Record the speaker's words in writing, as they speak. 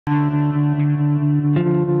We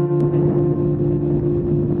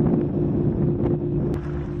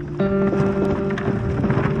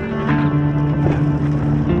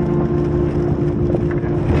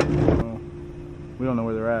don't know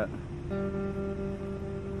where they're at.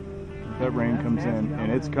 If that rain comes in,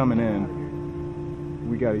 and it's coming in,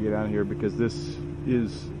 we got to get out of here because this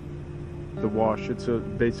is the wash. It's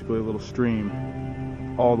basically a little stream.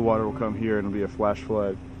 All the water will come here and it'll be a flash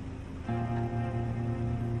flood.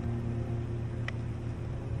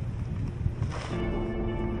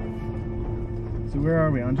 So where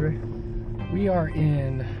are we, Andre? We are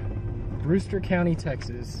in Brewster County,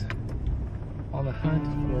 Texas, on the hunt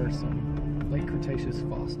for some late Cretaceous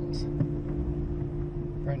fossils.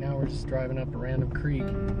 Right now we're just driving up a random creek.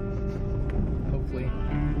 Hopefully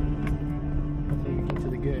we get to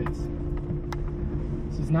the goods.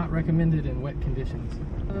 This is not recommended in wet conditions.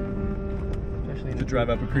 Especially to drive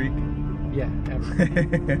up a creek? Yeah, absolutely.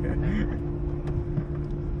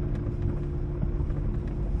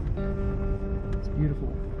 It's beautiful.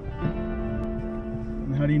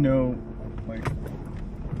 And how do you know, like,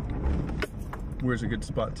 where's a good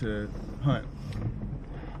spot to hunt?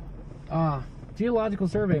 Geological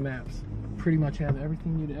survey maps pretty much have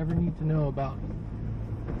everything you'd ever need to know about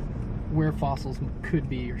where fossils could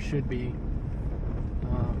be or should be.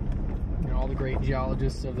 You know, all the great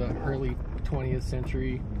geologists of the early 20th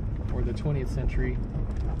century or the 20th century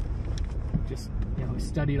just, you know,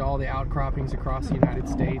 studied all the outcroppings across the United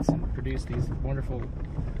States and produced these wonderful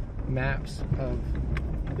maps of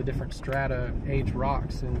the different strata, age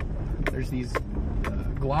rocks, and there's these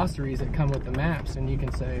glossaries that come with the maps, and you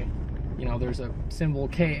can say, you know, there's a symbol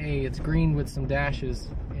KA, it's green with some dashes,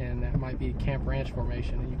 and that might be Camp Ranch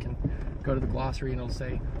Formation, and you can go to the glossary and it'll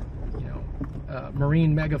say, you know,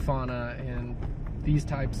 marine megafauna and these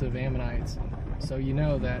types of ammonites. So you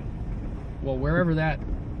know that, well, wherever that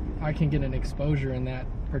I can get an exposure in that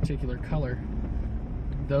particular color,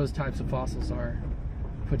 those types of fossils are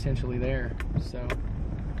potentially there. So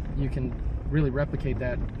you can really replicate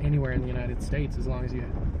that anywhere in the United States as long as you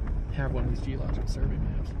have one of these geological survey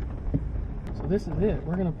maps. So this is it.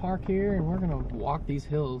 We're gonna park here and we're gonna walk these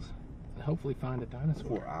hills and hopefully find a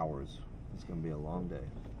dinosaur. 4 hours. It's gonna be a long day.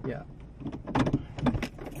 Yeah.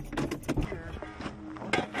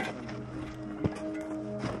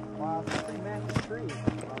 Wow, it's a pretty massive tree.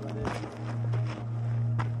 Wow, that is.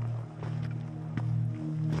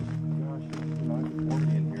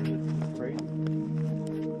 Non-conformity in here, that's crazy.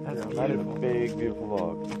 That's That is a beautiful. big, beautiful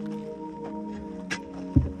log.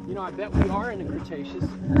 You know, I bet we are in the Cretaceous.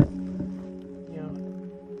 You know,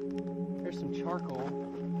 there's some charcoal.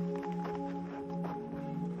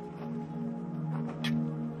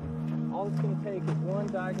 All it's going to take is one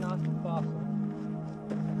diagnostic fossil,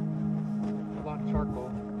 a lot of charcoal.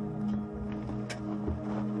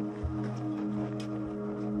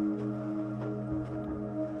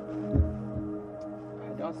 I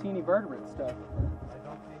don't see any vertebrate stuff. I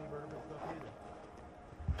don't see any vertebrate stuff either.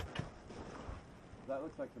 That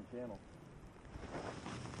looks like some channel.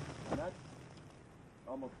 And that's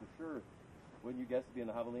almost for sure, wouldn't you guess to be in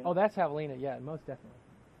the javelina? Oh, that's javelina, yeah, most definitely.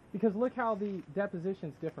 Because look how the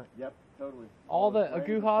deposition's different. Yep, totally. All the gray and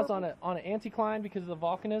agujas purple. on an anticline because of the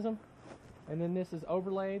volcanism, and then this is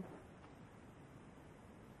overlaid.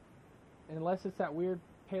 And unless it's that weird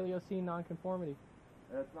Paleocene nonconformity.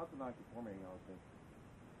 It's not the non-conformity, I don't think.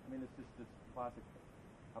 I mean, it's just this classic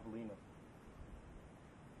javelina.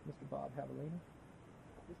 Mr. Bob Javelina.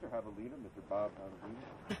 Mr. Javelina, Mr. Bob Javelina.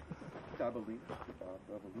 Javelina, Mr. Bob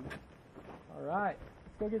Javelina. All right,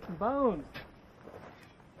 let's go get some bones.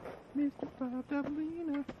 Mr. Bob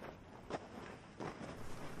Javelina.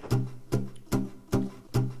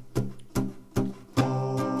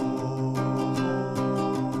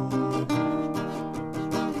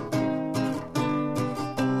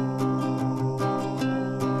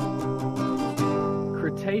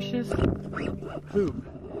 Cretaceous poop.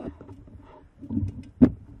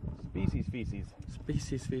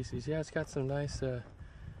 Species. Yeah, it's got some nice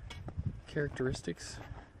characteristics,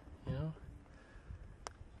 you know.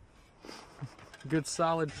 A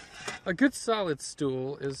good solid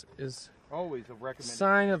stool is Always a recommended.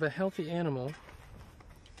 sign of a healthy animal.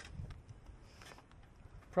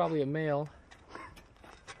 Probably a male.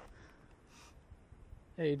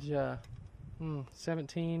 Age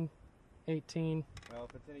 17, 18. Well,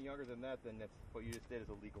 if it's any younger than that, then that's what you just did is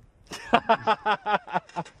illegal.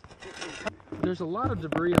 There's a lot of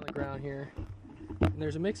debris on the ground here. And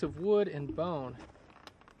there's a mix of wood and bone.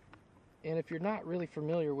 And if you're not really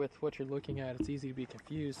familiar with what you're looking at, it's easy to be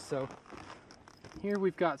confused. So here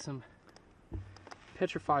we've got some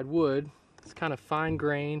petrified wood. It's kind of fine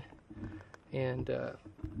grain and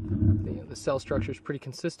the cell structure is pretty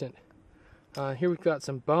consistent. Here we've got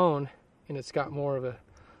some bone, and it's got more of a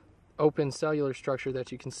open cellular structure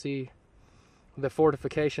that you can see. The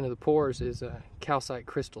fortification of the pores is a calcite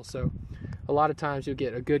crystal, so a lot of times you'll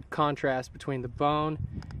get a good contrast between the bone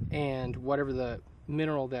and whatever the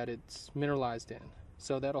mineral that it's mineralized in.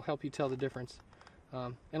 So that'll help you tell the difference.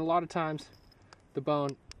 And a lot of times the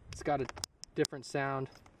bone, it's got a different sound.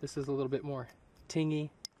 This is a little bit more tingy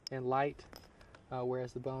and light,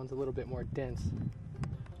 whereas the bone's a little bit more dense.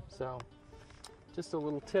 So just a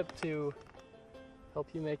little tip to help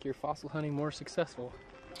you make your fossil hunting more successful.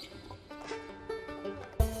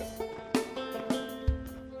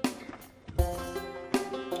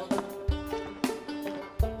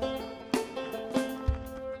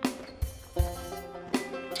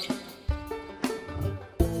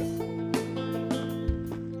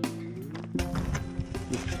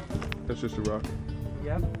 That's just a rock.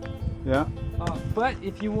 Yep. Yeah. But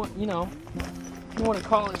if you want, if you want to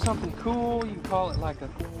call it something cool, you can call it like a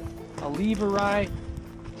leverite.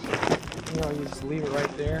 You just leave it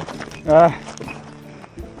right there.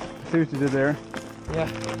 See what you did there. Yeah.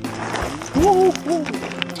 Woo, woo.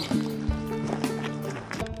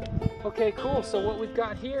 Okay, cool. So what we've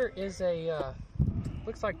got here is a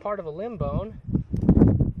looks like part of a limb bone.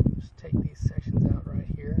 Just take these sections out right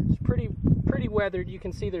here. It's pretty weathered. You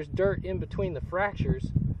can see there's dirt in between the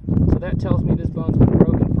fractures, so that tells me this bone's been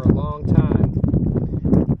broken for a long time.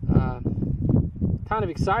 Kind of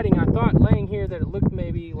exciting. I thought laying here that it looked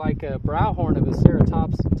maybe like a brow horn of a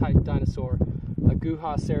ceratops type dinosaur, a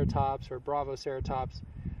Guha-ceratops or Bravo-ceratops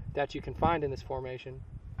that you can find in this formation,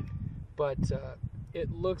 but it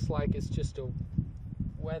looks like it's just a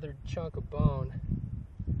weathered chunk of bone.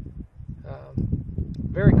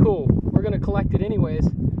 Very cool. We're going to collect it anyways.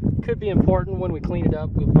 Could be important when we clean it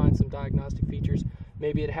up. We'll find some diagnostic features.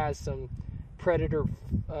 Maybe it has some predator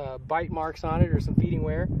bite marks on it or some feeding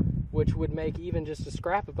wear, which would make even just a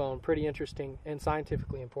scrap of bone pretty interesting and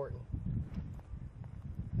scientifically important.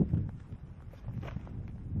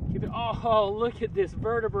 Oh, look at this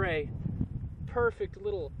vertebrae. Perfect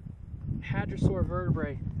little hadrosaur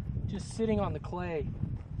vertebrae just sitting on the clay.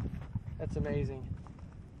 That's amazing.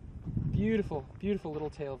 Beautiful, beautiful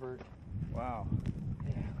little tail vert. Wow.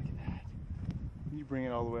 Yeah, look at that. Can you bring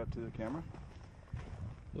it all the way up to the camera?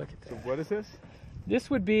 Look at that. So what is this?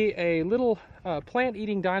 This would be a little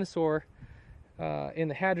plant-eating dinosaur in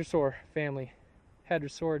the hadrosaur family,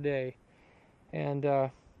 Hadrosauridae.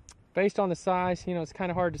 And based on the size, it's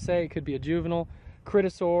kind of hard to say. It could be a juvenile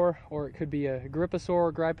critosaur, or it could be a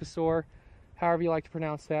griposaur, griposaur, however you like to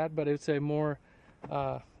pronounce that. But it's a more,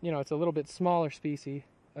 it's a little bit smaller species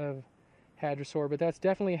of hadrosaur. But that's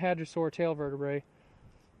definitely a hadrosaur tail vertebrae.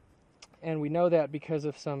 And we know that because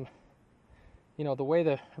of some, the way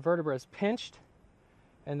the vertebra is pinched,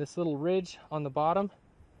 and this little ridge on the bottom,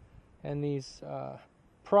 and these where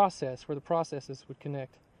the processes would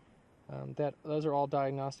connect. Those are all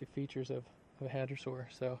diagnostic features of a hadrosaur.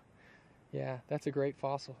 So, yeah, that's a great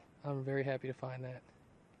fossil. I'm very happy to find that.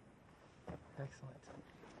 Excellent.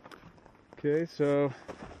 Okay, so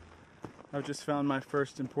I've just found my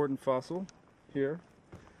first important fossil here,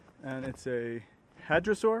 and it's a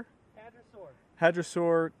hadrosaur?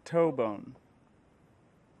 Hadrosaur toe bone.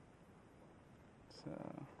 So,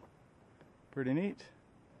 pretty neat.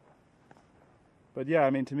 But yeah,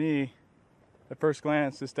 to me, at first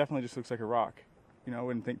glance, this definitely just looks like a rock. I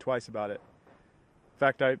wouldn't think twice about it. In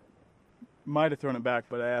fact, I might have thrown it back,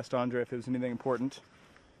 but I asked Andre if it was anything important,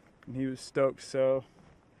 and he was stoked, so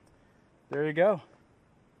there you go.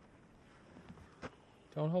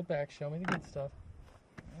 Don't hold back, show me the good stuff.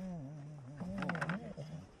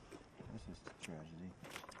 This is tragedy.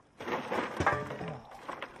 You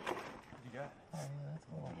got? Oh, yeah, that's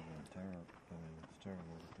cool. It's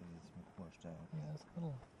terrible because it's washed out. Yeah, that's a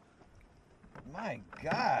little... My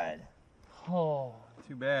God! Oh.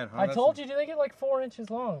 Too bad, huh? I told you, they get like 4 inches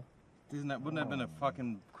long. Wouldn't that have been a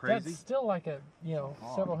fucking crazy? That's still like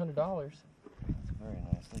several $100s. It's very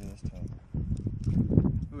nice. Look at this toe.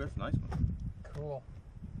 Ooh, that's a nice one. Cool.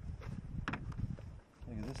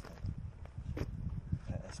 Look at this thing.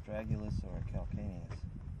 Astragalus or calcaneus.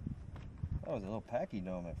 That was a little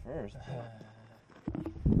pachyderm at first.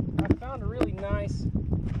 I found a really nice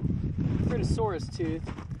Critosaurus tooth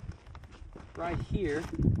right here.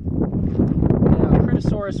 Now,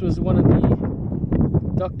 Critosaurus was one of the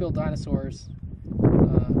duck-billed dinosaurs,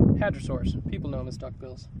 hadrosaurs. People know them as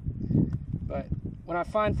duck-bills. But when I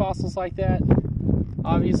find fossils like that,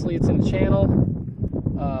 obviously it's in a channel.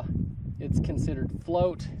 It's considered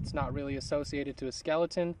float. It's not really associated to a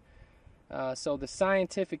skeleton. So the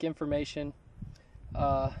scientific information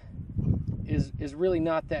is really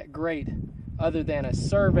not that great other than a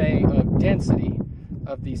survey of density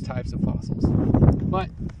of these types of fossils. But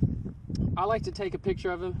I like to take a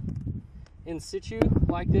picture of them in situ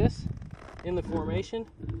like this in the formation.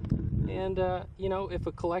 And you know, if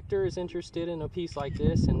a collector is interested in a piece like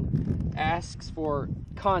this and asks for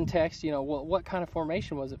context, you know, what kind of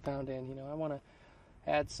formation was it found in? You know, I want to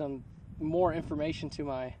add some more information to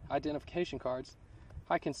my identification cards.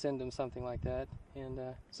 I can send them something like that. And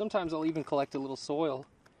sometimes I'll even collect a little soil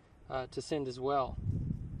to send as well.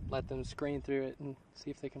 Let them screen through it and see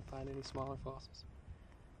if they can find any smaller fossils.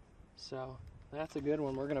 So that's a good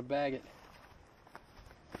one. We're gonna bag it.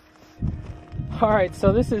 All right,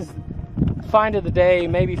 so this is find of the day,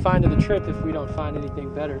 maybe find of the trip if we don't find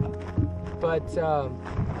anything better. But it's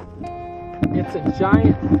a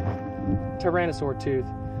giant tyrannosaur tooth,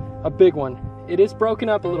 a big one. It is broken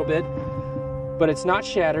up a little bit, but it's not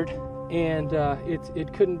shattered, and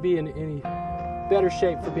it couldn't be in any better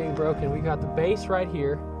shape for being broken. We got the base right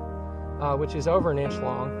here, which is over 1 inch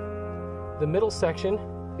long. The middle section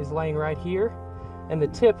is laying right here, and the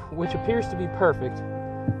tip, which appears to be perfect,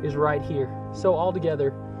 is right here. So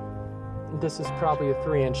altogether, this is probably a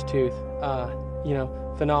 3-inch tooth. You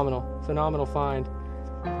know, phenomenal find.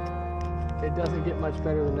 It doesn't get much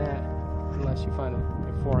better than that, unless you find a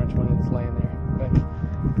 4-inch one that's laying there. But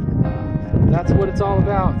that's what it's all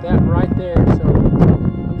about, that right there. So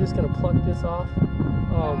I'm just gonna pluck this off.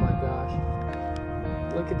 Oh my gosh.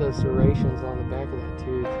 Look at those serrations on the back of that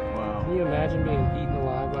tooth. Wow. Can you imagine being eaten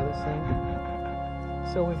alive by this thing?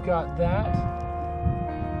 So we've got that.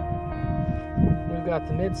 We've got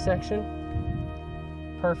the midsection,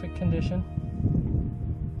 perfect condition,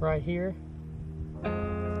 right here.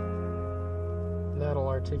 That'll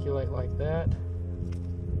articulate like that.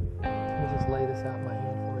 Let me just lay this out in my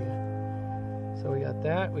hand for you. So we got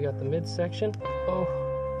that, we got the midsection. Oh.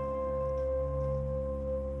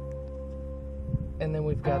 And then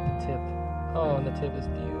we've got the tip. Oh, and the tip is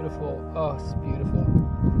beautiful. Oh, it's beautiful.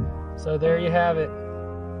 So there you have it.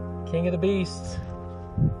 King of the beasts.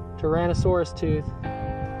 Tyrannosaurus tooth.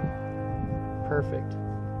 Perfect.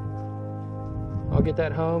 I'll get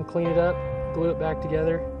that home, clean it up, glue it back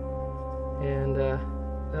together, and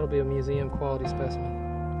that'll be a museum quality specimen.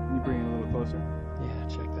 Can you bring it a little closer? Yeah,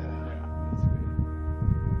 check that out. Yeah, that's good.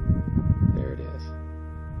 There it is.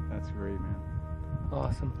 That's great, man.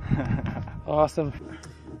 Awesome. Awesome.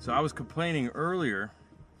 So I was complaining earlier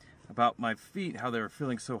about my feet, how they were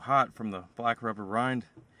feeling so hot from the black rubber rind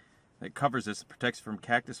that covers this, protects from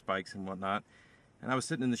cactus spikes and whatnot. And I was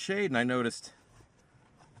sitting in the shade and I noticed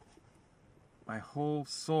my whole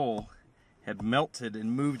sole had melted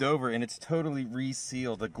and moved over, and it's totally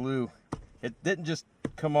resealed. The glue, it didn't just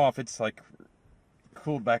come off, it's like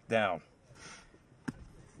cooled back down.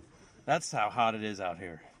 That's how hot it is out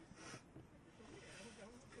here.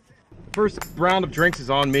 First round of drinks is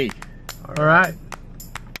on me. All right.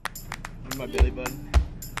 My belly button.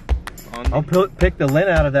 On me. I'll pick the lint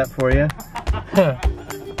out of that for you.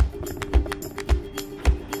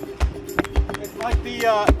 It's like the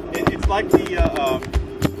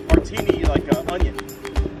martini, like an onion.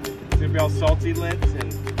 It's gonna be all salty lint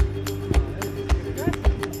and.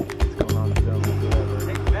 What's going on in film?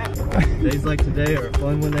 Days like today are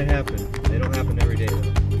fun when they happen. They don't happen every day though.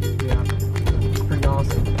 Yeah, it's pretty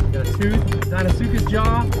awesome. Got a tooth, Deinosuchus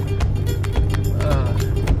jaw,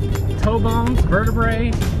 toe bones,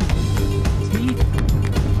 vertebrae, teeth.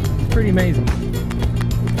 It's pretty amazing.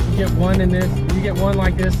 You get one in this, you get one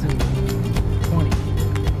like this in 20.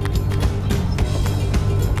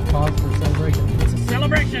 Pause for celebration. It's a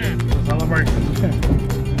celebration! It's a celebration.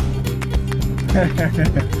 I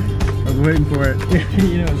was waiting for it.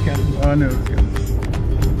 You know it's coming. Oh, I knew it was coming.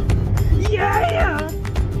 Yeah!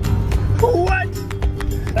 What?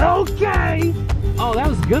 Okay! Oh, that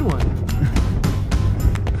was a good one.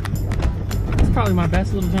 That's probably my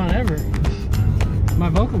best Little John ever. My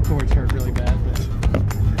vocal cords hurt really bad, but...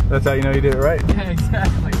 That's how you know you did it right. Yeah,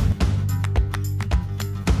 exactly.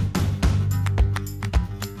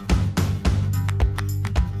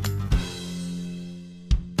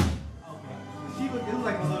 She looked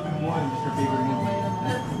like a little bit more than just her bigger.